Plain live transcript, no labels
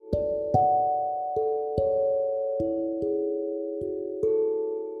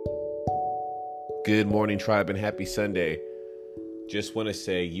Good morning, tribe, and happy Sunday. Just want to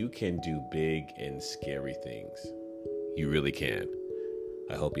say you can do big and scary things. You really can.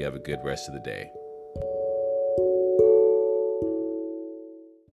 I hope you have a good rest of the day.